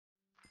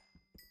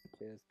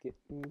Just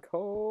getting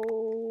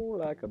cold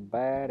like a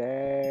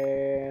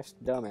badass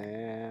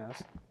dumbass.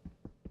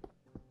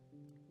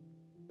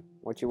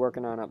 What you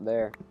working on up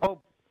there? Oh,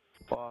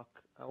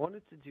 fuck. I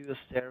wanted to do a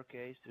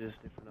staircase to this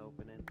different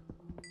opening.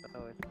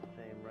 Oh, it's the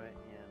same, right?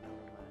 Yeah, never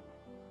mind.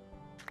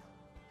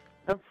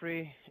 I'm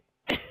free.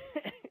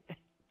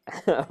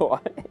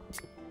 What?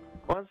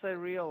 Once I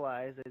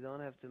realized I don't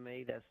have to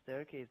make that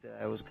staircase that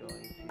I was going to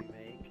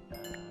make,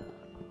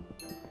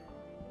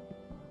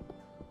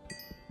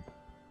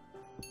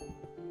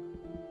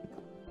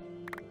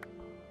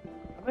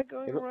 am I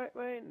going the right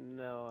way?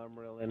 No, I'm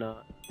really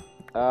not.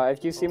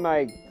 If you see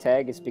my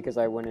tag, it's because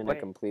I went in a Wait.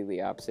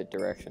 completely opposite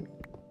direction.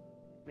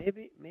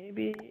 Maybe,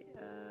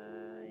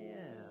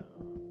 yeah.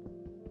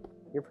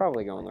 You're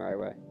probably going the right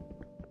way.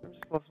 I just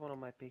lost one of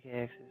my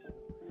pickaxes.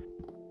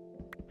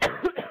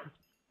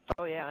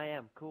 Oh yeah, I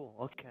am. Cool,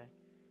 okay.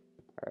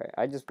 Alright,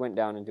 I just went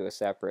down into a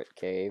separate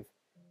cave.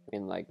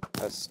 In like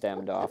a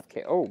stemmed off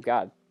cave. Oh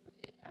god.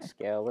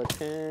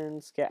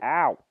 Skeletons.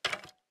 Ow!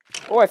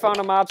 Oh, I found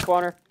a mob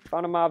spawner.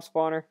 Found a mob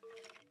spawner.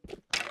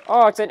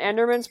 Oh, it's an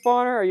Enderman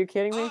spawner? Are you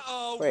kidding me?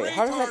 Wait,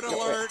 how does that... No,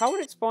 wait, how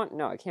would it spawn?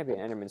 No, it can't be an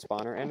Enderman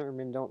spawner.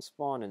 Endermen don't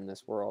spawn in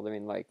this world. I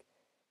mean, like...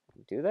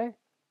 Do they?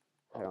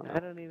 I don't know. I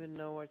don't even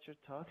know what you're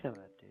talking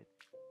about, dude.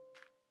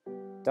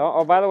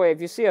 Oh, by the way,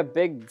 if you see a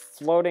big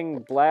floating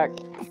black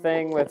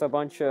thing with a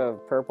bunch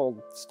of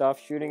purple stuff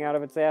shooting out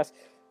of its ass,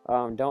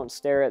 don't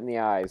stare it in the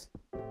eyes.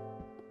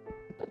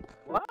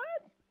 What?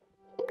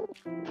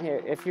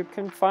 Here, if you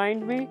can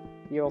find me,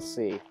 you'll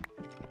see.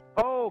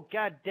 Oh,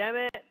 god damn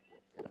it!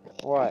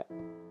 What?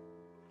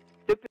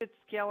 Stupid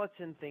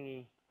skeleton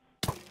thingy.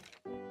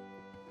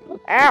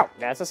 Ow!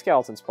 That's a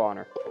skeleton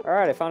spawner.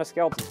 Alright, I found a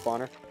skeleton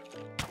spawner.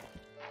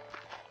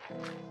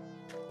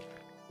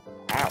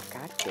 Ow,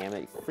 god damn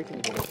it, you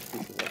freaking little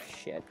pieces of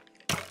shit.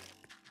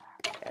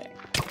 Okay.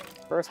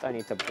 First, I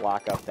need to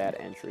block up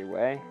that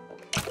entryway.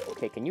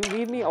 Okay, can you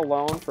leave me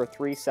alone for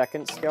 3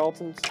 seconds,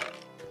 skeletons?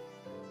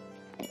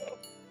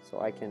 So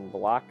I can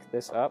block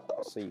this up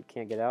so you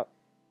can't get out.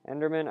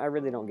 Enderman, I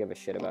really don't give a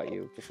shit about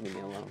you. Just leave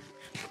me alone.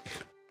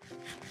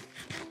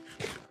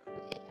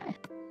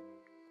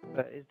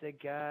 But is the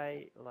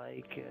guy,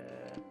 like,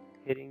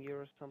 hitting you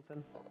or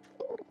something?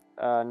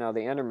 No, the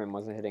Enderman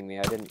wasn't hitting me.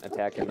 I didn't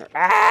attack him.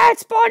 Ah, it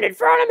spawned in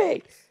front of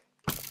me!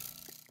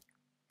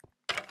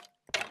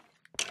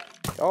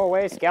 Go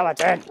away,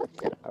 skeleton!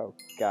 Oh,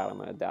 God, I'm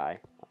gonna die.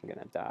 I'm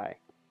gonna die.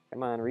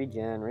 Come on,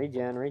 regen.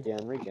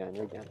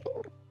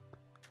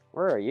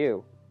 Where are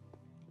you?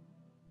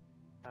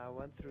 I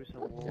went through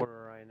some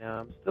water right now.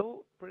 I'm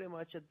still pretty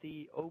much at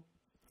the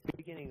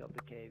beginning of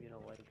the cave, you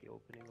know, like the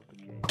opening of the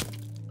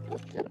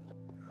cave.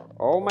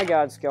 Oh my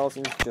god,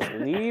 skeletons, just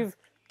leave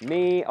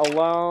me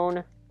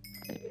alone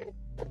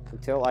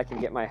until I can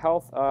get my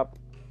health up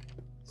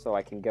so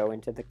I can go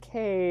into the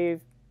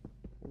cave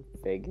and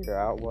figure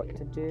out what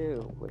to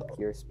do with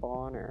your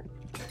spawner.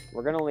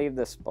 We're gonna leave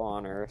the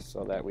spawner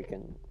so that we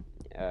can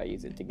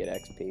use it to get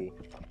XP.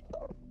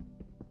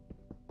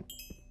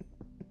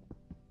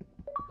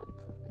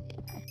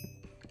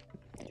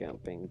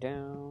 Jumping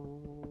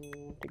down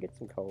to get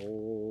some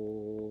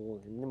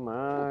coal in the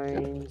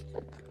mines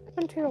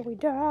until we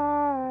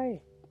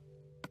die.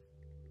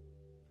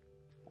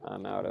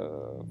 I'm out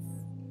of...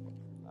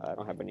 I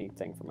don't have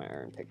anything for my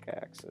iron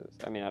pickaxes.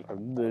 I mean, I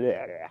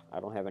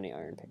don't have any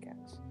iron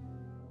pickaxes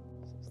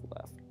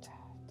left.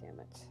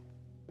 Damn it.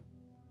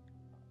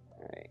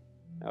 Alright.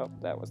 Oh,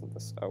 that wasn't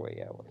this. Oh, wait,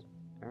 yeah, it was.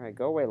 Alright,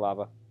 go away,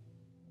 lava.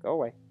 Go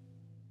away.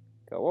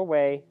 Go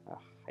away. Oh,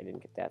 I didn't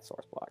get that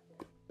source block.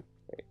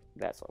 Wait,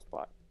 that source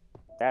block.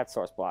 That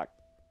source block.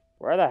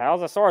 Where the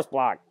hell's the source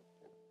block?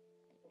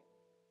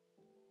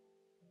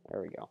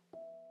 There we go.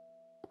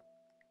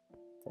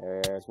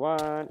 There's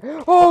one.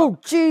 Oh,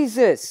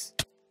 Jesus!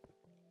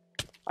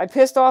 I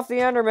pissed off the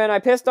Enderman. I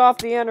pissed off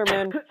the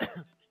Enderman.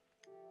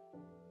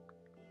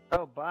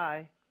 Oh,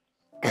 bye.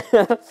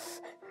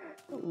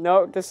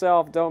 Note to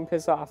self, don't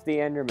piss off the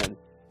Enderman.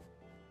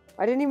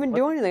 I didn't even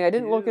do anything. I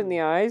didn't look in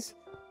the eyes.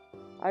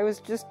 I was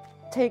just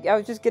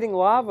getting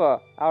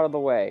lava out of the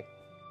way.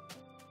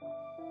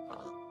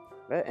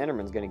 That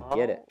Enderman's gonna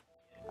get it.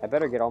 I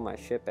better get all my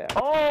shit back.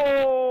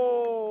 Oh!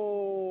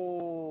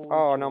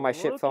 Oh no, my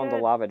shit fell into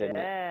lava, didn't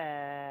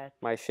it?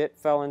 My shit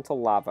fell into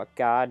lava.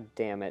 God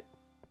damn it.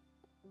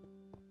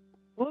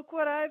 Look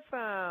what I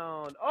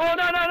found! Oh,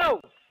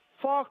 no!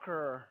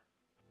 Fucker!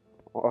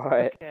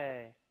 What?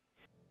 Okay.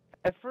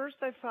 At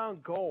first I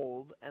found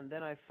gold, and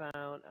then I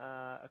found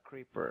a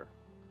creeper.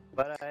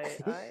 But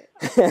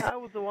I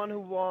was the one who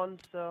won,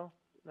 so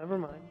never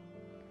mind.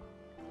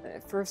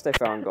 At first I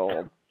found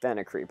gold, then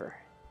a creeper.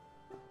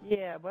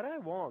 Yeah, but I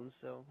won,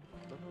 so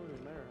it doesn't really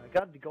matter. I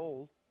got the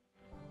gold.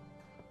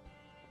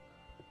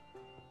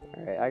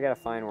 Alright, I gotta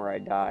find where I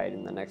died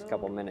in the next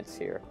couple minutes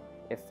here.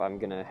 If I'm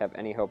gonna have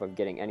any hope of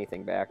getting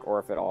anything back, or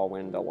if it all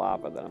went into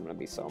lava, then I'm gonna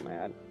be so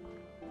mad.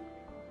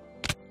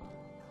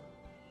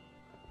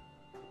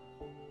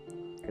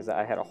 Because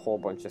I had a whole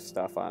bunch of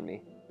stuff on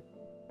me.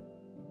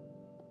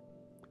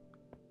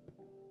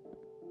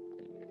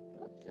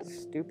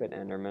 Stupid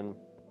Enderman.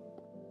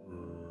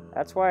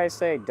 That's why I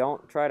say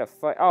don't try to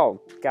fight. Oh,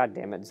 god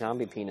damn it,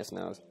 zombie penis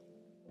nose.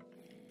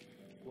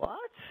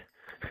 What?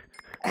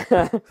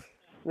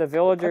 The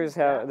villagers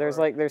have. There's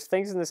There's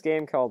things in this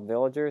game called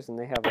villagers, and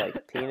they have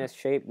like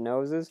penis-shaped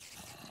noses.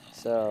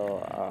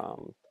 So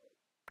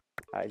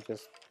I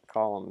just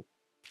call them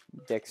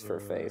dicks for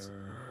face.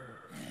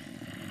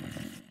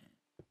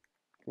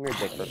 Come here,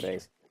 dick for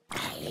face.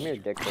 Come here,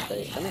 dick for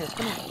face. Come here,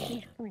 come here, come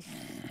here, come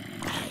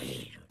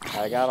here.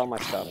 I got all my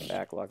stuff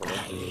back, luckily.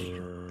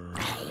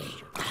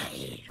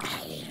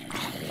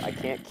 I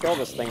can't kill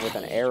this thing with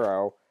an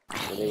arrow.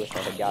 I really wish I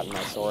had gotten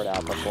my sword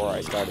out before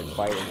I started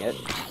fighting it.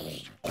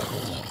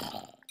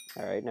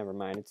 Alright, never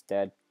mind, it's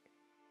dead.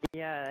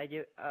 Yeah,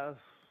 I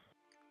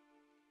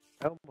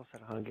almost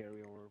had a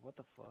Hungarian word. What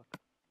the fuck?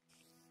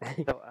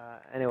 So,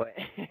 anyway,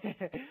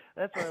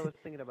 that's what I was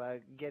thinking about,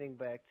 getting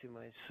back to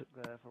my,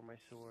 for my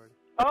sword.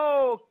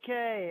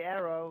 Okay,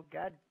 arrow,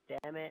 god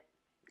damn it.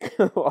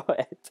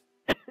 What?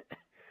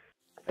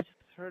 I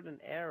just heard an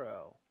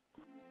arrow.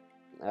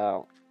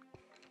 Oh.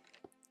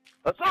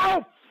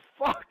 Oh,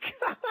 fuck!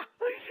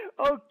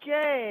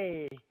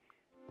 Okay!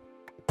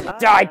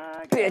 Die,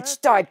 bitch!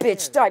 Die,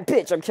 bitch! Die,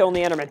 bitch! I'm killing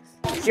the Enderman!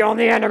 Killing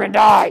the Enderman!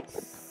 Die!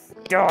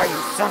 Die,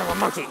 you son of a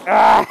monkey! Where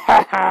am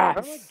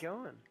I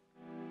going?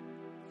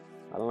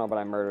 I don't know, but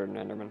I murdered an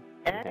Enderman.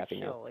 I'm happy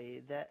now.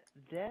 Actually, that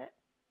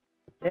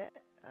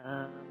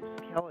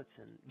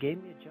skeleton gave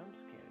me a jump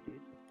scare,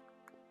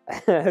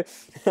 dude.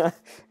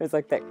 It's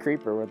like that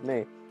creeper with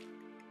me.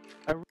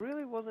 I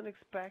really wasn't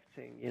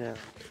expecting, you know.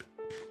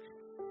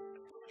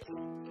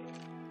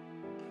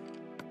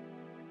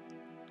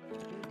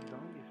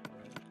 Zombies for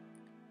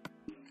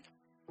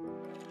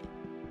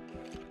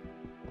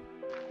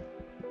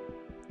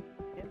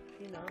Can't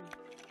see none.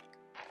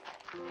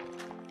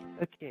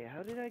 Okay,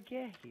 how did I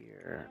get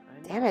here?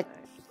 Damn it!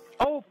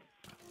 Oh,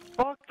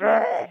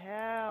 fucking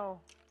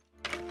hell!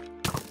 Where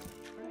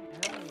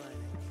the hell am I?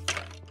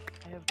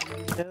 I have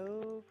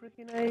no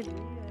freaking idea.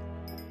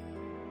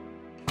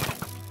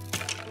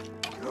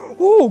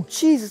 Oh,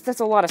 Jesus, that's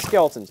a lot of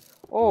skeletons.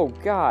 Oh,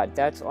 God,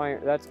 that's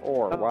iron. That's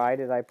ore. Oh. Why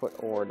did I put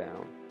ore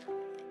down?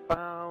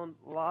 Found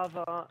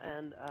lava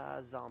and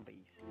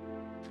zombies.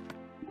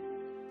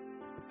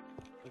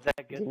 Is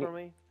that good for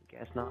me?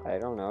 Guess not. I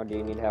don't know. Do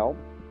you need help?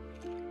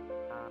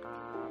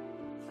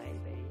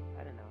 Maybe.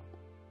 I don't know.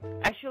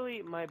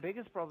 Actually, my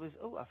biggest problem is...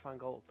 Oh, I found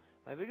gold.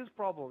 My biggest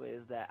problem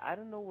is that I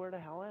don't know where the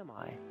hell am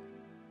I.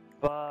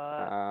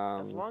 But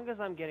as long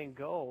as I'm getting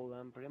gold,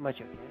 I'm pretty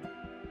much okay.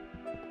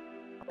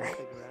 I'll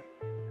figure out.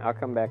 I'll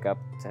come back up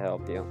to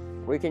help you.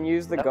 We can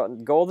use the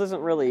gold. Gold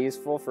isn't really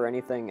useful for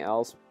anything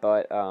else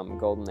but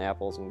golden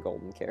apples and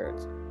golden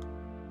carrots,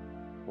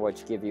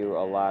 which give you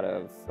a lot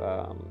of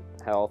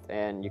health,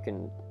 and you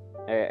can,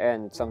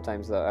 and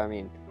sometimes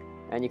and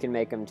you can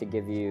make them to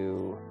give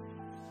you.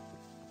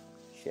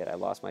 Shit, I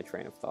lost my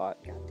train of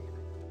thought. God damn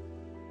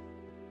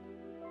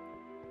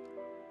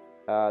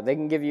it. They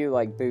can give you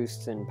like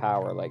boosts in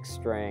power, like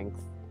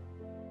strength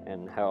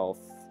and health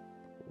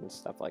and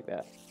stuff like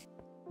that.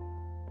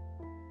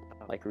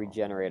 Like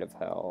regenerative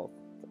health.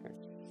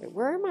 Wait,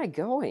 where am I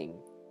going?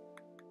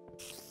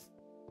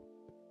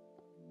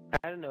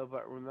 I don't know,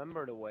 but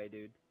remember the way,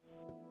 dude.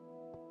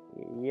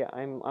 Yeah,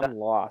 I'm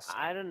lost.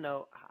 I don't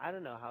know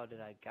how did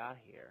I got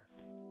here.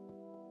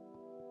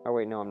 Oh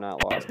wait, no, I'm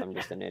not lost. I'm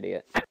just an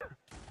idiot.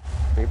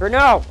 Creeper,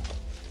 no!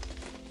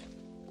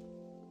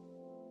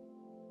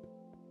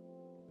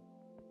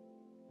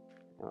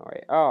 Oh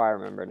wait. Oh, I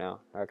remember now.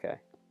 Okay.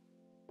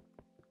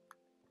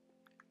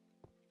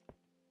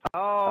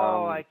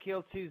 Oh, I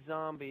killed 2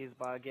 zombies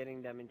by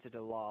getting them into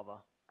the lava.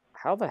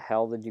 How the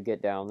hell did you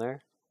get down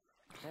there?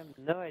 I have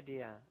no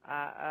idea.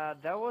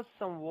 There was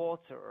some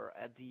water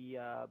at the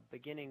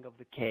beginning of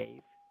the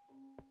cave.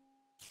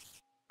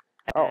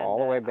 Oh, And, all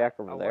the way back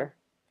over there?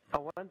 I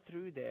went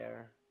through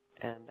there,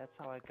 and that's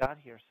how I got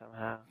here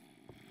somehow.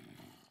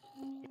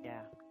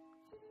 Yeah.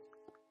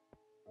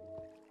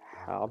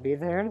 I'll be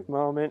there in a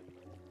moment.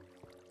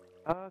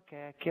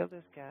 Okay, I killed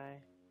this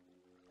guy.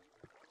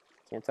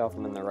 Can't tell if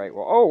I'm in the right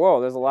wall. Oh, whoa,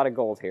 there's a lot of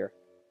gold here.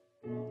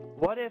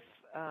 What if,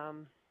 I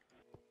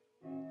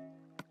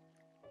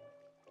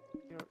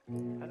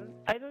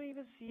don't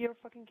even see your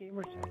fucking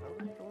gamer tag. Are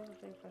we still in the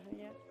same session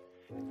yet?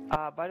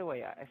 By the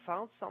way, I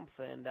found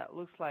something that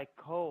looks like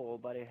coal,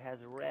 but it has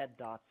red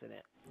dots in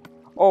it.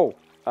 Oh,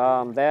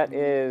 that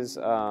is,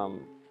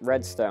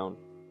 redstone.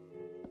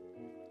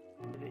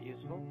 Is it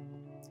useful?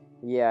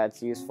 Yeah,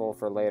 it's useful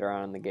for later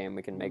on in the game.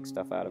 We can make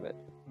stuff out of it,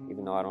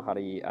 even though I don't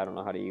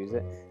know how to use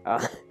it.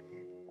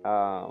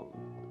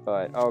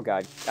 But oh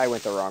god, I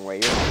went the wrong way.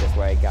 You're not this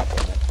way. God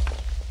damn it.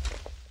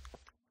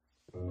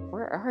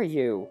 Where are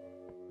you?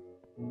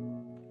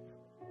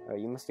 Oh,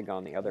 you must have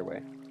gone the other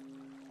way.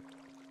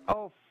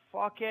 Oh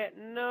fuck it!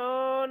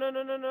 No!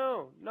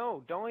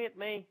 No! Don't hit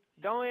me!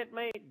 Don't hit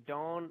me!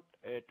 Don't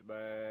hit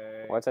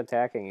me! What's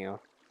attacking you?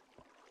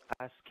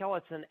 A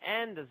skeleton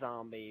and a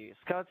zombie.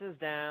 Skeleton's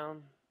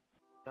down.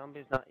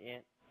 Zombie's not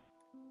yet.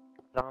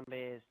 Zombie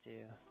is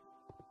too.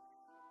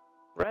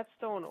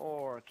 Redstone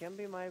ore can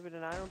be made with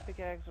an iron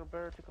pickaxe or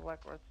better to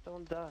collect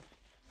redstone dust.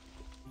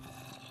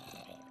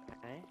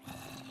 Okay,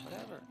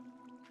 whatever.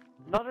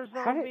 Another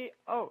zombie.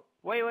 Oh,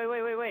 wait.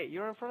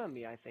 You're in front of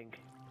me, I think.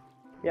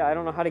 Yeah, I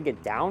don't know how to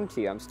get down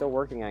to you. I'm still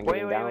working on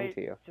getting down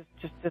to you.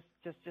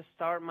 Just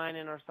start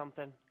mining or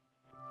something.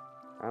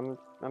 I'm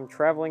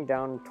traveling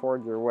down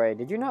toward your way.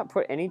 Did you not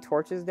put any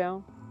torches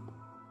down?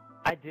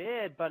 I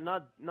did, but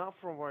not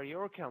from where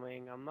you're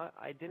coming.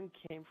 I didn't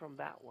came from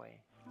that way.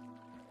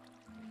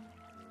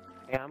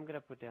 Yeah, I'm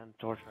gonna put down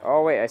torch.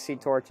 Oh wait, I see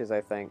torches.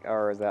 I think,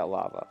 or is that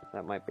lava?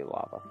 That might be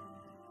lava.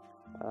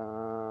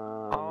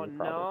 Oh probably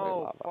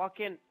no! lava.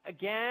 Fucking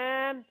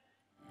again!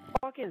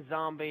 Fucking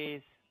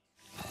zombies!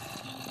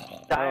 Oh,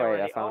 Die wait,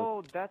 already. I found...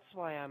 Oh, that's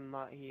why I'm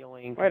not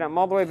healing. Wait, I'm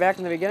all the way back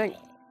in the beginning.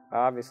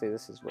 Obviously,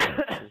 this is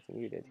something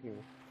you did here.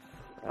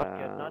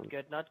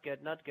 Not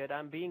good.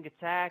 I'm being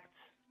attacked.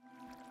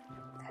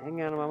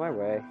 Hang on, I'm on my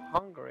way.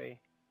 Hungry.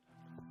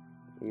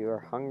 You are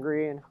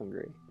hungry and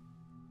hungry.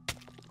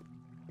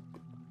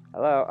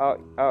 Hello?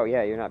 Oh,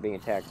 yeah, you're not being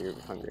attacked, you're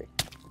hungry.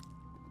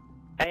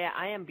 Yeah,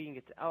 I am being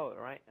attacked. Oh,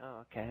 right.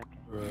 Oh, okay.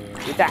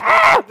 Get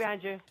that. Look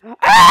behind you.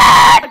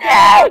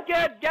 Ah!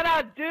 Good! Get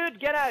out, dude!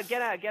 Get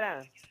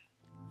out!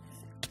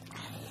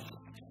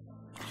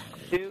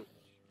 Two.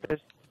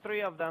 There's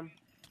 3 of them.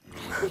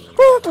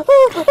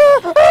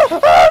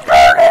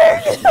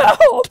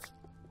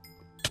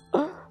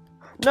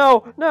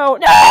 No!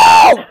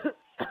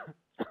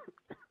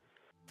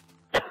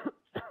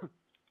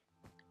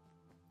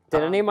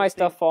 Did any of my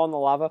stuff fall in the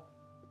lava?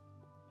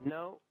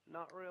 No,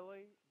 not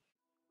really.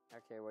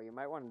 Okay, well, you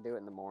might want to do it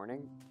in the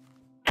morning.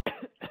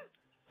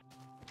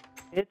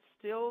 It's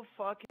still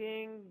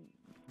fucking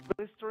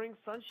blistering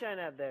sunshine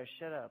out there.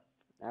 Shut up.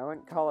 I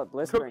wouldn't call it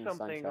blistering Cook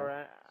something, sunshine.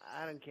 or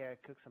I don't care.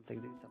 Cook something.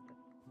 Do something.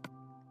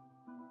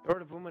 You're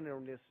the woman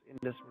in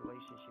this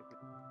relationship.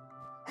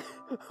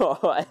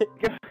 What?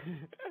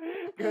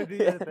 Go do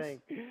your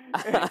thing.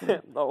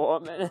 The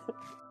woman.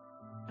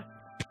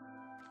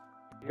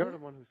 You're the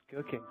one who's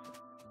cooking.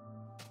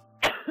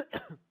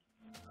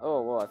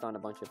 Oh, well, I found a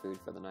bunch of food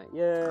for the night.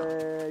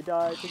 Yay!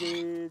 Die,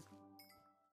 piggies!